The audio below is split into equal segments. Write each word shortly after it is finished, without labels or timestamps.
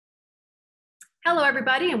Hello,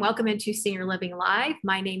 everybody, and welcome into Senior Living Live.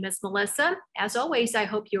 My name is Melissa. As always, I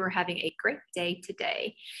hope you are having a great day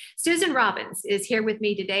today. Susan Robbins is here with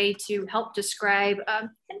me today to help describe and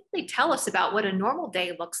really tell us about what a normal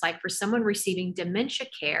day looks like for someone receiving dementia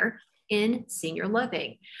care in senior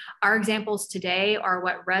living. Our examples today are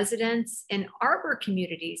what residents in Arbor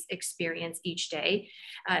communities experience each day.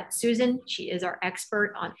 Susan, she is our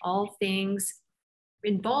expert on all things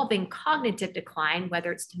involving cognitive decline,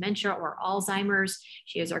 whether it's dementia or Alzheimer's.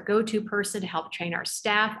 She is our go-to person to help train our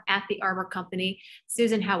staff at the Arbor Company.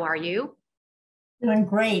 Susan, how are you? Doing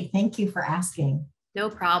great. Thank you for asking. No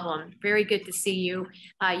problem. Very good to see you.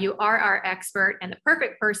 You are our expert and the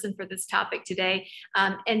perfect person for this topic today.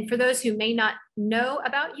 And for those who may not know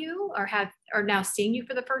about you or are now seeing you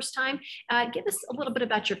for the first time, give us a little bit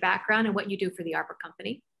about your background and what you do for the Arbor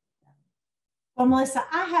Company. Well, Melissa,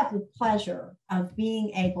 I have the pleasure of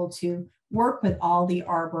being able to work with all the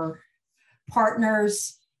Arbor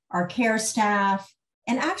partners, our care staff,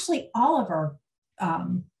 and actually all of our,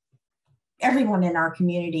 everyone in our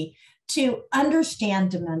community to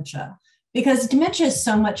understand dementia, because dementia is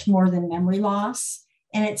so much more than memory loss,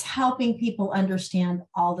 and it's helping people understand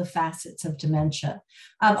all the facets of dementia.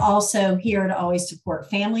 I'm also here to always support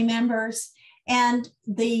family members and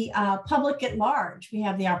the public at large. We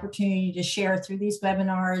have the opportunity to share through these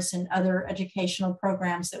webinars and other educational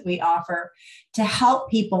programs that we offer to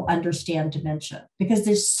help people understand dementia, because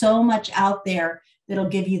there's so much out there that'll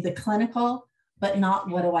give you the clinical, but not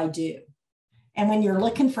what do I do? And when you're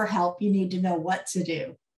looking for help, you need to know what to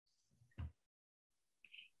do.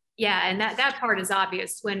 Yeah, and that part is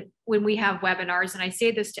obvious when we have webinars, and I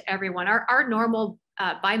say this to everyone, our normal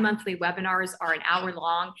bi-monthly webinars are an hour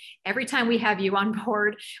long. Every time we have you on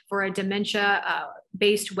board for a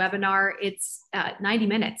dementia-based webinar, it's 90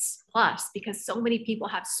 minutes plus, because so many people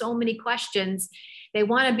have so many questions. They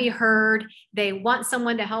want to be heard. They want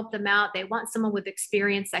someone to help them out. They want someone with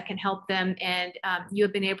experience that can help them. And you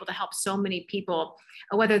have been able to help so many people,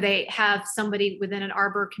 whether they have somebody within an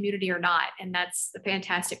Arbor community or not. And that's the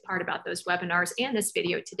fantastic part about those webinars and this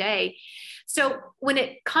video today. So when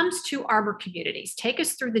it comes to Arbor communities, take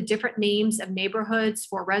us through the different names of neighborhoods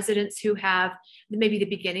for residents who have maybe the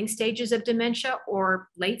beginning stages of dementia or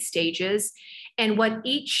late stages, and what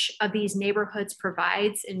each of these neighborhoods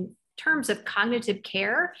provides in terms of cognitive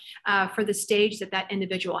care for the stage that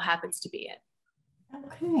individual happens to be in.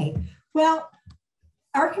 Okay, well,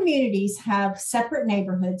 our communities have separate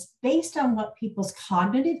neighborhoods based on what people's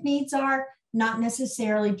cognitive needs are, not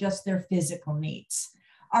necessarily just their physical needs.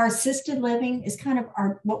 Our assisted living is kind of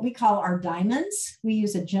what we call our diamonds. We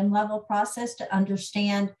use a gym level process to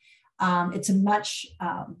understand. It's a much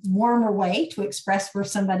warmer way to express where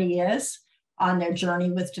somebody is on their journey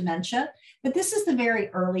with dementia. But this is the very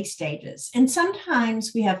early stages. And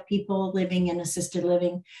sometimes we have people living in assisted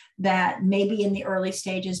living that maybe in the early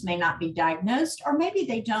stages may not be diagnosed, or maybe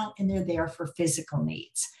they don't, and they're there for physical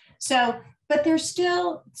needs. So, but they're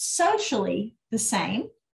still socially the same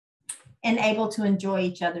and able to enjoy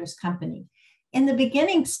each other's company. In the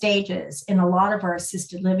beginning stages, in a lot of our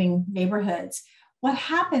assisted living neighborhoods, what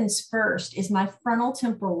happens first is my frontal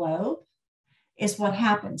temporal lobe is what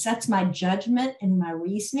happens. That's my judgment and my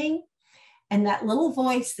reasoning. And that little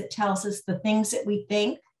voice that tells us the things that we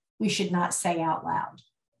think we should not say out loud.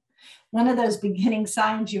 One of those beginning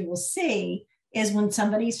signs you will see is when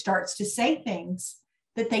somebody starts to say things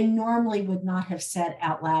that they normally would not have said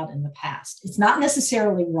out loud in the past. It's not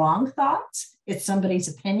necessarily wrong thoughts, it's somebody's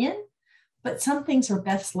opinion, but some things are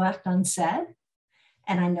best left unsaid,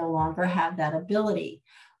 and I no longer have that ability.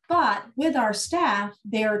 But with our staff,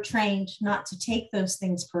 they're trained not to take those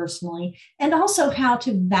things personally, and also how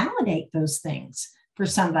to validate those things for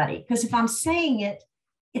somebody. Because if I'm saying it,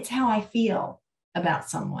 it's how I feel about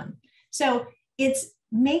someone. So it's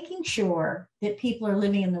making sure that people are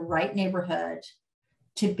living in the right neighborhood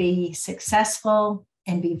to be successful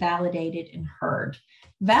and be validated and heard.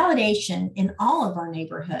 Validation in all of our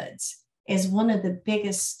neighborhoods is one of the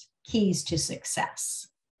biggest keys to success.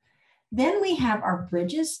 Then we have our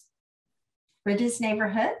Bridges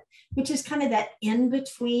neighborhood, which is kind of that in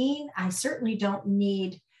between. I certainly don't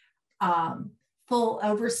need full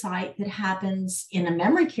oversight that happens in a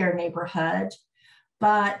memory care neighborhood,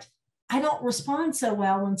 but I don't respond so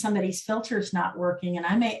well when somebody's filter is not working, and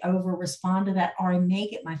I may over respond to that, or I may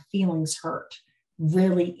get my feelings hurt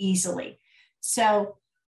really easily. So,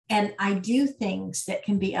 and I do things that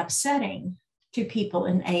can be upsetting to people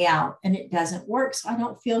in A out, and it doesn't work. So I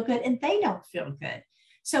don't feel good and they don't feel good.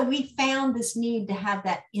 So we found this need to have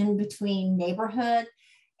that in-between neighborhood.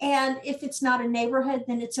 And if it's not a neighborhood,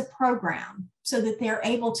 then it's a program so that they're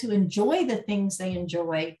able to enjoy the things they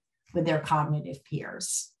enjoy with their cognitive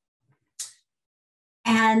peers.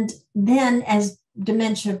 And then as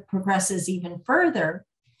dementia progresses even further,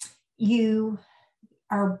 you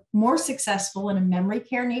are more successful in a memory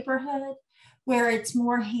care neighborhood where it's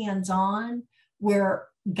more hands-on. We're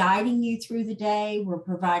guiding you through the day. We're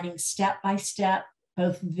providing step-by-step,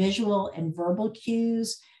 both visual and verbal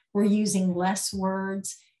cues. We're using less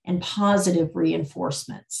words and positive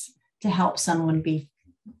reinforcements to help someone be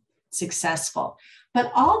successful.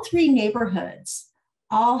 But all three neighborhoods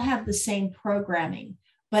all have the same programming,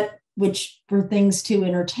 but which for things to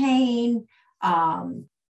entertain,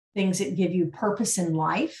 things that give you purpose in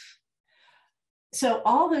life. So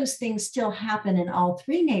all those things still happen in all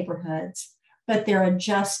three neighborhoods, but they're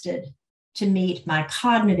adjusted to meet my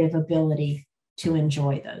cognitive ability to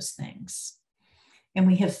enjoy those things. And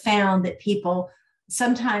we have found that people,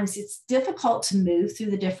 sometimes it's difficult to move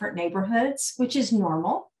through the different neighborhoods, which is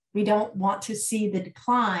normal. We don't want to see the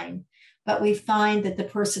decline, but we find that the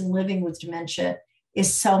person living with dementia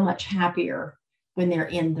is so much happier when they're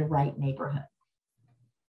in the right neighborhood.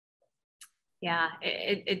 Yeah,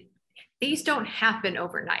 these don't happen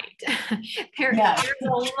overnight. There's a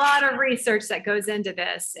lot of research that goes into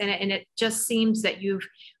this, and it just seems that you've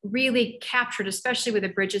really captured, especially with the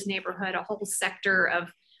Bridges neighborhood, a whole sector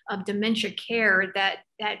of dementia care that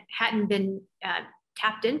hadn't been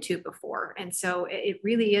tapped into before. And so it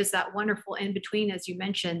really is that wonderful in between, as you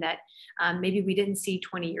mentioned, that maybe we didn't see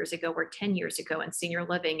 20 years ago or 10 years ago in senior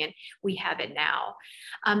living, and we have it now.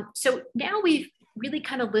 So now we've really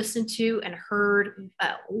kind of listened to and heard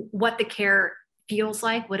what the care feels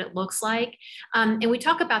like, what it looks like. And we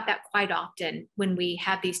talk about that quite often when we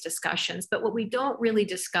have these discussions, but what we don't really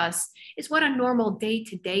discuss is what a normal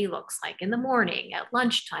day-to-day looks like in the morning, at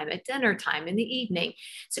lunchtime, at dinner time, in the evening.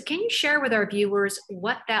 So can you share with our viewers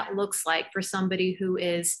what that looks like for somebody who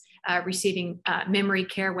is receiving memory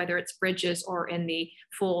care, whether it's Bridges or in the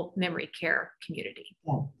full memory care community?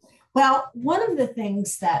 Yeah. Well, one of the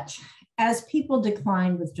things that as people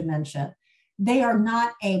decline with dementia, they are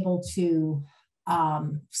not able to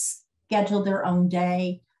schedule their own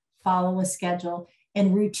day, follow a schedule,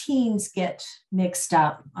 and routines get mixed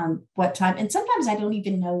up on what time. And sometimes I don't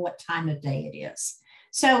even know what time of day it is.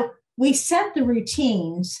 So we set the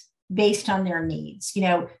routines based on their needs. You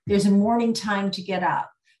know, there's a morning time to get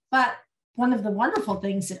up. But one of the wonderful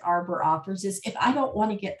things that Arbor offers is if I don't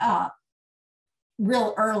want to get up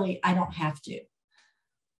real early, I don't have to.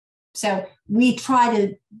 So we try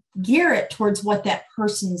to gear it towards what that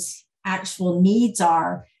person's actual needs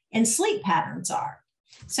are and sleep patterns are.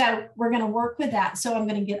 So we're going to work with that. So I'm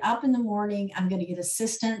going to get up in the morning. I'm going to get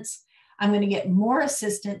assistance. I'm going to get more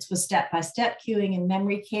assistance with step-by-step cueing and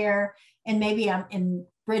memory care. And maybe I'm in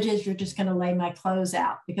Bridges, you're just going to lay my clothes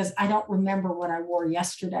out because I don't remember what I wore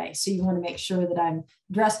yesterday. So you want to make sure that I'm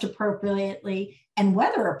dressed appropriately and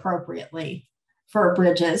weather appropriately for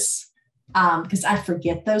Bridges. Because I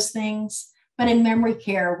forget those things. But in memory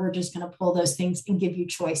care, we're just going to pull those things and give you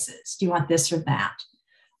choices. Do you want this or that?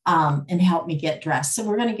 And help me get dressed. So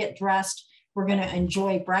we're going to get dressed. We're going to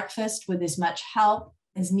enjoy breakfast with as much help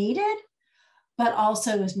as needed, but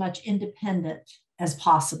also as much independent as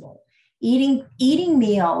possible. Eating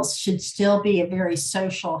meals should still be a very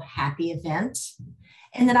social, happy event.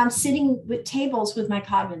 And then I'm sitting with tables with my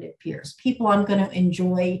cognitive peers, people I'm going to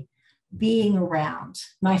enjoy being around,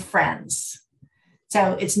 my friends.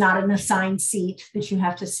 So it's not an assigned seat that you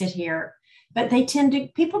have to sit here, but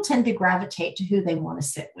people tend to gravitate to who they want to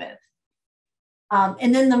sit with.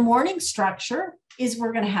 And then the morning structure is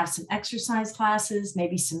we're going to have some exercise classes,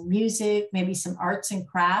 maybe some music, maybe some arts and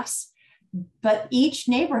crafts, but each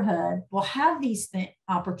neighborhood will have these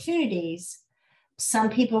opportunities. Some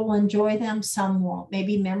people will enjoy them, some won't.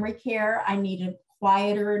 Maybe memory care, I need a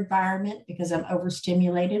quieter environment because I'm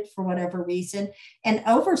overstimulated for whatever reason. And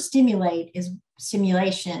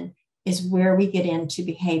stimulation is where we get into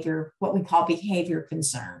behavior, what we call behavior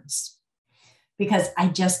concerns, because I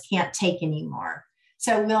just can't take anymore.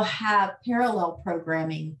 So we'll have parallel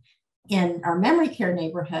programming in our memory care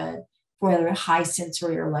neighborhood, whether high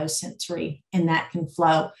sensory or low sensory, and that can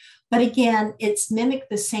flow. But again, it's mimic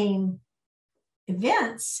the same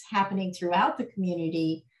events happening throughout the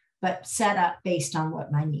community, but set up based on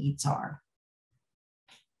what my needs are.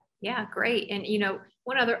 Yeah, great. And, you know,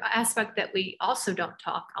 one other aspect that we also don't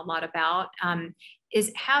talk a lot about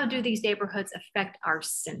is how do these neighborhoods affect our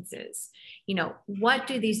senses? You know, what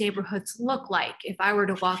do these neighborhoods look like? If I were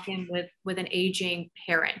to walk in with an aging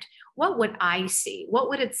parent, what would I see? What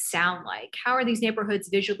would it sound like? How are these neighborhoods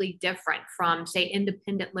visually different from, say,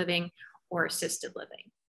 independent living or assisted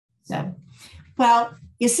living? So Well,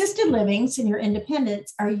 assisted livings and your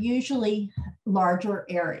independents are usually larger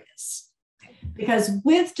areas because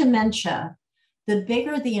with dementia, the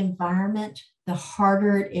bigger the environment, the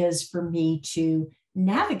harder it is for me to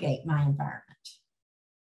navigate my environment.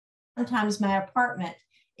 Sometimes my apartment,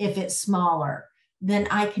 if it's smaller, then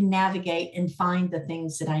I can navigate and find the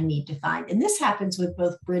things that I need to find. And this happens with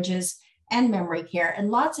both Bridges and memory care. And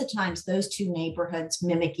lots of times those two neighborhoods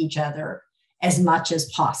mimic each other as much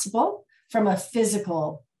as possible from a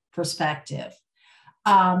physical perspective.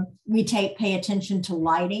 We pay attention to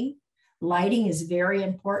lighting. Lighting is very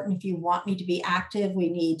important. If you want me to be active, we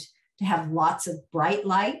need to have lots of bright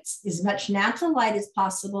lights, as much natural light as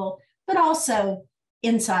possible, but also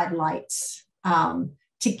inside lights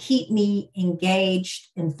to keep me engaged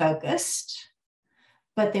and focused.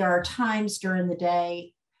 But there are times during the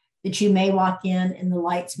day that you may walk in and the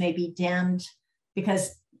lights may be dimmed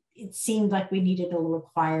because it seemed like we needed a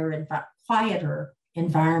little quieter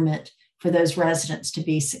environment for those residents to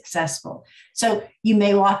be successful. So you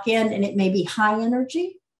may walk in and it may be high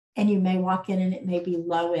energy, and you may walk in and it may be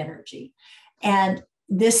low energy. And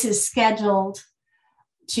this is scheduled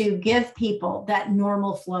to give people that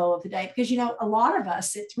normal flow of the day. Because, a lot of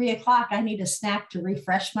us at 3 o'clock, I need a snack to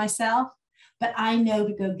refresh myself, but I know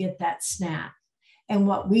to go get that snack. And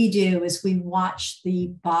what we do is we watch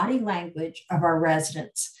the body language of our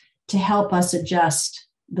residents to help us adjust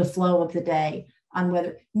the flow of the day on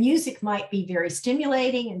whether music might be very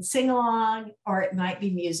stimulating and sing along, or it might be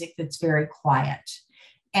music that's very quiet.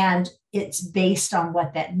 And it's based on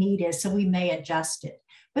what that need is. So we may adjust it,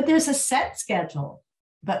 but there's a set schedule,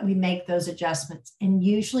 but we make those adjustments. And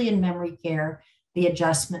usually in memory care, the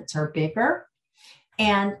adjustments are bigger.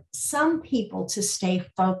 And some people, to stay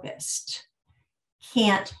focused,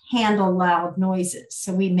 can't handle loud noises.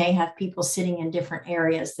 So we may have people sitting in different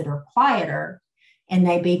areas that are quieter, and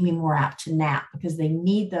they may be more apt to nap because they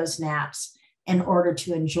need those naps in order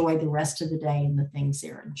to enjoy the rest of the day and the things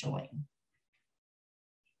they're enjoying.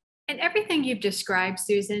 And everything you've described,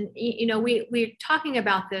 Susan, we're talking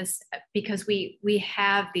about this because we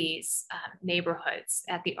have these neighborhoods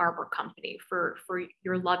at the Arbor Company for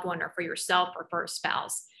your loved one or for yourself or for a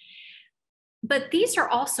spouse. But these are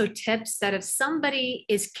also tips that if somebody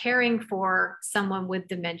is caring for someone with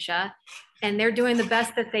dementia and they're doing the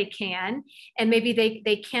best that they can, and maybe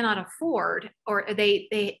they cannot afford, or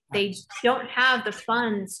they don't have the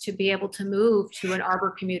funds to be able to move to an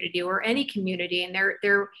Arbor community or any community, and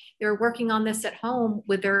they're working on this at home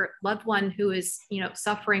with their loved one who is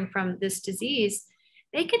suffering from this disease,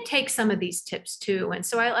 they could take some of these tips too. And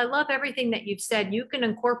so I love everything that you've said. You can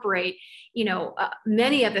incorporate,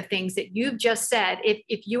 many of the things that you've just said.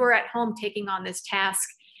 If you are at home taking on this task,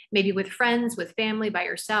 maybe with friends, with family, by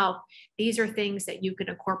yourself, these are things that you can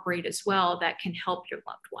incorporate as well that can help your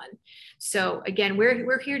loved one. So again,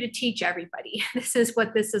 we're here to teach everybody. This is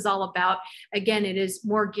what this is all about. Again, it is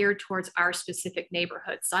more geared towards our specific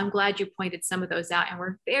neighborhoods. So I'm glad you pointed some of those out, and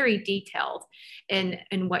we're very detailed in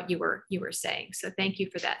what you were saying. So thank you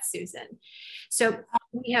for that, Susan. So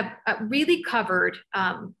we have really covered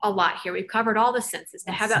a lot here. We've covered all the senses.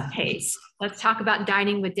 Now, how about taste? Let's talk about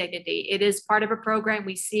dining with dignity. It is part of a program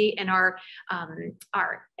we see in our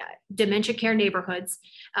Dementia Care Neighborhoods.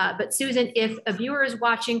 But Susan, if a viewer is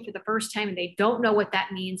watching for the first time and they don't know what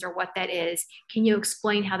that means or what that is, can you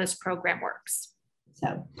explain how this program works?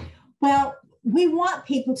 Well, we want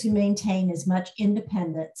people to maintain as much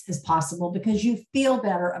independence as possible because you feel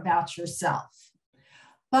better about yourself.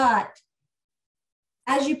 But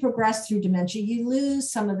as you progress through dementia, you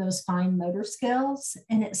lose some of those fine motor skills.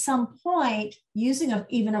 And at some point, using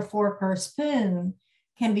even a fork or a spoon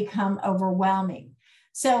can become overwhelming.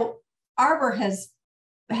 So Arbor has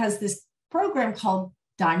this program called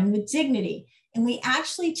Dining with Dignity. And we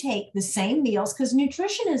actually take the same meals, because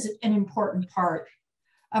nutrition is an important part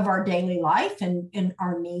of our daily life and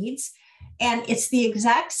our needs. And it's the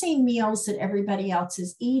exact same meals that everybody else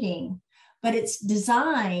is eating, but it's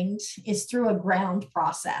through a ground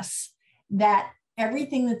process that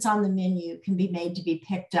everything that's on the menu can be made to be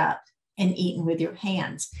picked up and eaten with your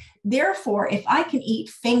hands. Therefore, if I can eat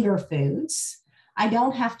finger foods, I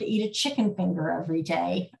don't have to eat a chicken finger every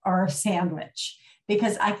day or a sandwich,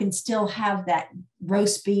 because I can still have that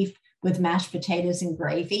roast beef with mashed potatoes and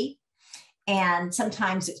gravy. And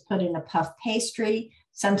sometimes it's put in a puff pastry.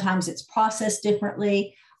 Sometimes it's processed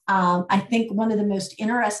differently. I think one of the most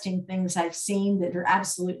interesting things I've seen that are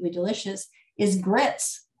absolutely delicious is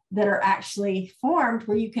grits that are actually formed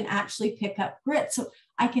where you can actually pick up grits. So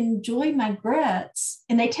I can enjoy my grits,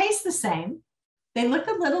 and they taste the same. They look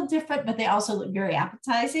a little different, but they also look very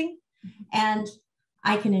appetizing. And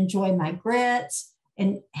I can enjoy my grits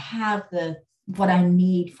and have the what I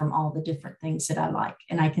need from all the different things that I like,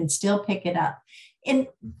 and I can still pick it up. And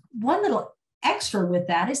one little extra with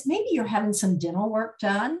that is maybe you're having some dental work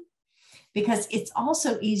done, because it's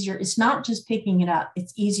also easier. It's not just picking it up,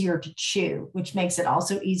 it's easier to chew, which makes it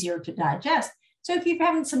also easier to digest. So if you're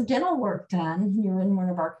having some dental work done, you're in one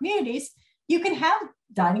of our communities, you can have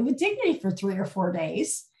dining with dignity for 3 or 4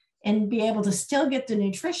 days and be able to still get the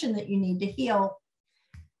nutrition that you need to heal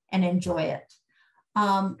and enjoy it.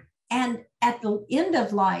 And at the end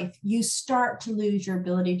of life, you start to lose your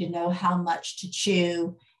ability to know how much to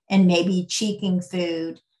chew and maybe cheeking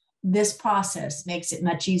food. This process makes it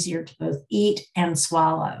much easier to both eat and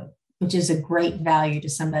swallow, which is a great value to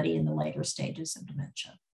somebody in the later stages of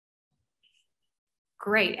dementia.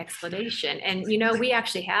 Great explanation. And, you know, we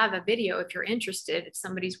actually have a video if you're interested, if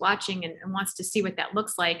somebody's watching and wants to see what that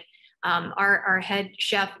looks like. Our head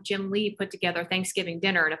chef, Jim Lee, put together Thanksgiving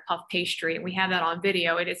dinner and a puff pastry, and we have that on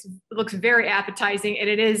video. It looks very appetizing, and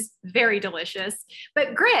it is very delicious.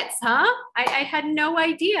 But grits, huh? I had no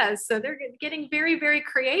idea. So they're getting very, very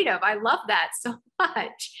creative. I love that so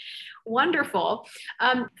much. Wonderful.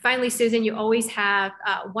 Finally, Susan, you always have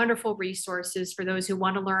wonderful resources for those who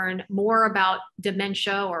want to learn more about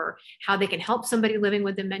dementia or how they can help somebody living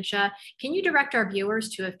with dementia. Can you direct our viewers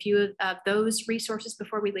to a few of those resources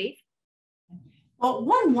before we leave? Well,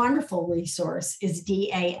 one wonderful resource is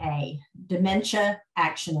DAA, Dementia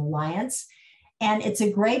Action Alliance. And it's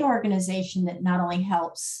a great organization that not only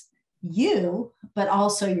helps you, but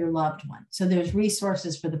also your loved one. So there's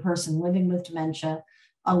resources for the person living with dementia,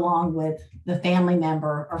 along with the family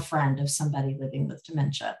member or friend of somebody living with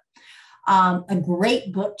dementia. A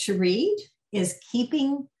great book to read is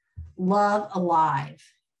Keeping Love Alive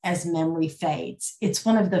as Memory Fades. It's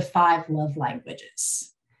one of the 5 love languages.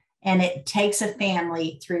 And it takes a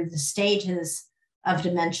family through the stages of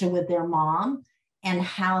dementia with their mom and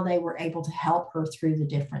how they were able to help her through the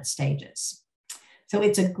different stages. So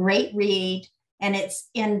it's a great read, and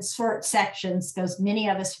it's in short sections, because many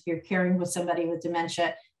of us, if you're caring with somebody with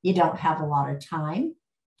dementia, you don't have a lot of time.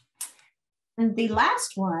 And the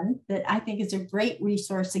last one that I think is a great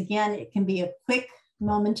resource, again, it can be a quick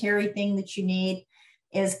momentary thing that you need,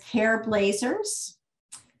 is Care Blazers,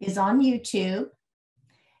 is on YouTube.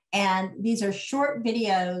 And these are short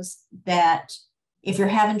videos that, if you're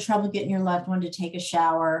having trouble getting your loved one to take a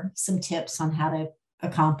shower, some tips on how to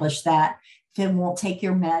accomplish that. If it won't take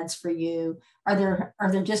your meds for you, are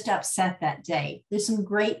they just upset that day? There's some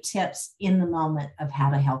great tips in the moment of how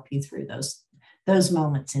to help you through those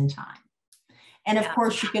moments in time. And of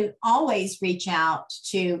course, you can always reach out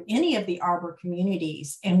to any of the Arbor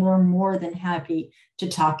communities, and we're more than happy to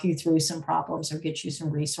talk you through some problems or get you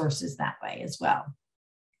some resources that way as well.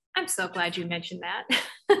 I'm so glad you mentioned that.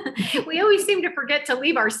 We always seem to forget to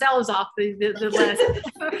leave ourselves off the list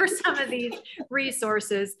for some of these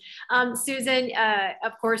resources. Susan,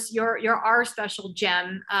 of course, you're our special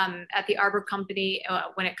gem at the Arbor Company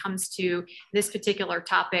when it comes to this particular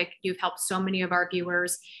topic. You've helped so many of our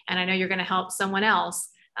viewers, and I know you're going to help someone else,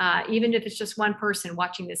 even if it's just one person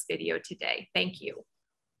watching this video today. Thank you.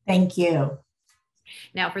 Thank you.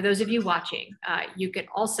 Now, for those of you watching, you can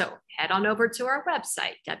also head on over to our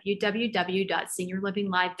website,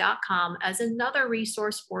 www.seniorlivinglive.com, as another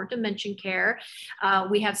resource for dementia care.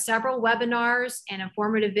 We have several webinars and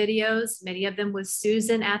informative videos, many of them with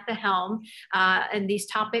Susan at the helm, and these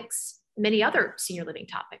topics, many other senior living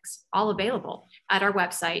topics, all available at our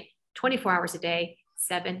website, 24 hours a day,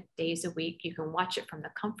 7 days a week. You can watch it from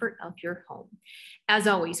the comfort of your home. As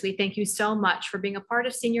always, we thank you so much for being a part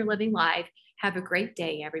of Senior Living Live. Have a great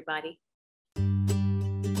day, everybody.